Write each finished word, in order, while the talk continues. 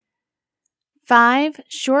5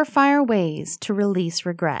 surefire ways to release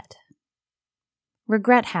regret.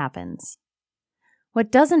 Regret happens. What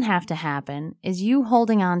doesn't have to happen is you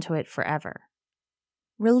holding on to it forever.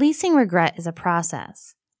 Releasing regret is a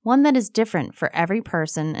process, one that is different for every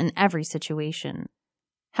person and every situation.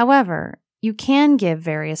 However, you can give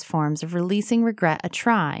various forms of releasing regret a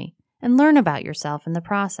try and learn about yourself in the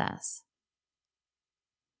process.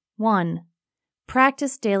 1.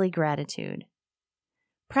 Practice daily gratitude.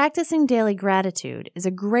 Practicing daily gratitude is a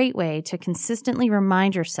great way to consistently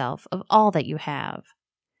remind yourself of all that you have.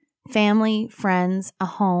 Family, friends, a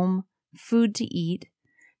home, food to eat,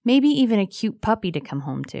 maybe even a cute puppy to come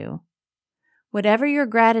home to. Whatever your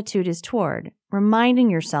gratitude is toward, reminding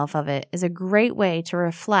yourself of it is a great way to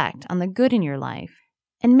reflect on the good in your life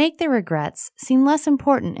and make the regrets seem less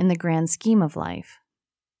important in the grand scheme of life.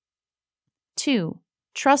 2.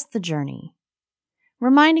 Trust the journey.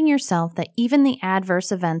 Reminding yourself that even the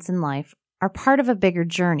adverse events in life are part of a bigger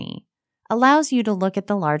journey allows you to look at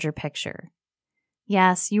the larger picture.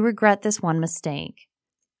 Yes, you regret this one mistake,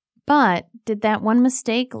 but did that one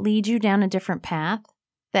mistake lead you down a different path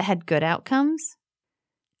that had good outcomes?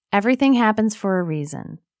 Everything happens for a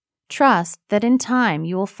reason. Trust that in time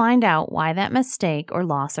you will find out why that mistake or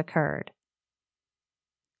loss occurred.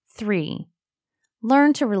 3.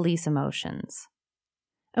 Learn to release emotions.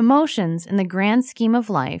 Emotions, in the grand scheme of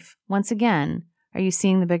life, once again, are you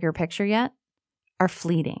seeing the bigger picture yet? Are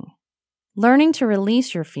fleeting. Learning to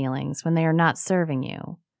release your feelings when they are not serving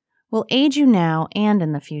you will aid you now and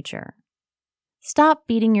in the future. Stop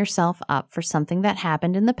beating yourself up for something that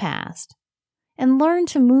happened in the past and learn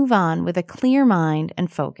to move on with a clear mind and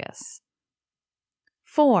focus.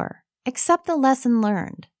 4. Accept the lesson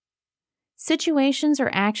learned. Situations or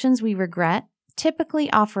actions we regret typically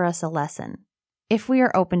offer us a lesson, if we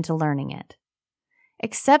are open to learning it.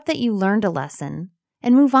 Accept that you learned a lesson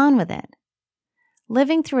and move on with it.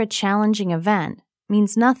 Living through a challenging event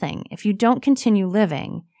means nothing if you don't continue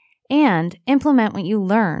living and implement what you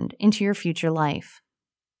learned into your future life.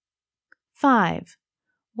 5.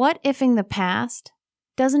 What-ifing the past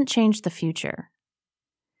doesn't change the future.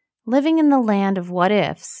 Living in the land of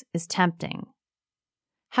what-ifs is tempting.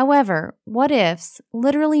 However, what-ifs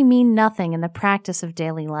literally mean nothing in the practice of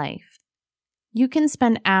daily life. You can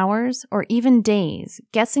spend hours or even days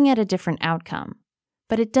guessing at a different outcome,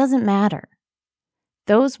 but it doesn't matter.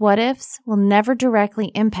 Those what-ifs will never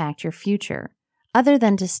directly impact your future other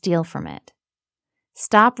than to steal from it.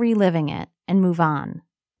 Stop reliving it and move on.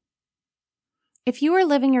 If you are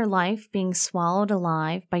living your life being swallowed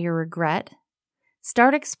alive by your regret,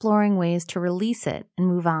 start exploring ways to release it and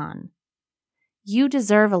move on. You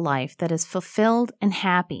deserve a life that is fulfilled and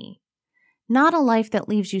happy, not a life that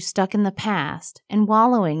leaves you stuck in the past and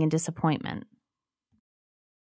wallowing in disappointment.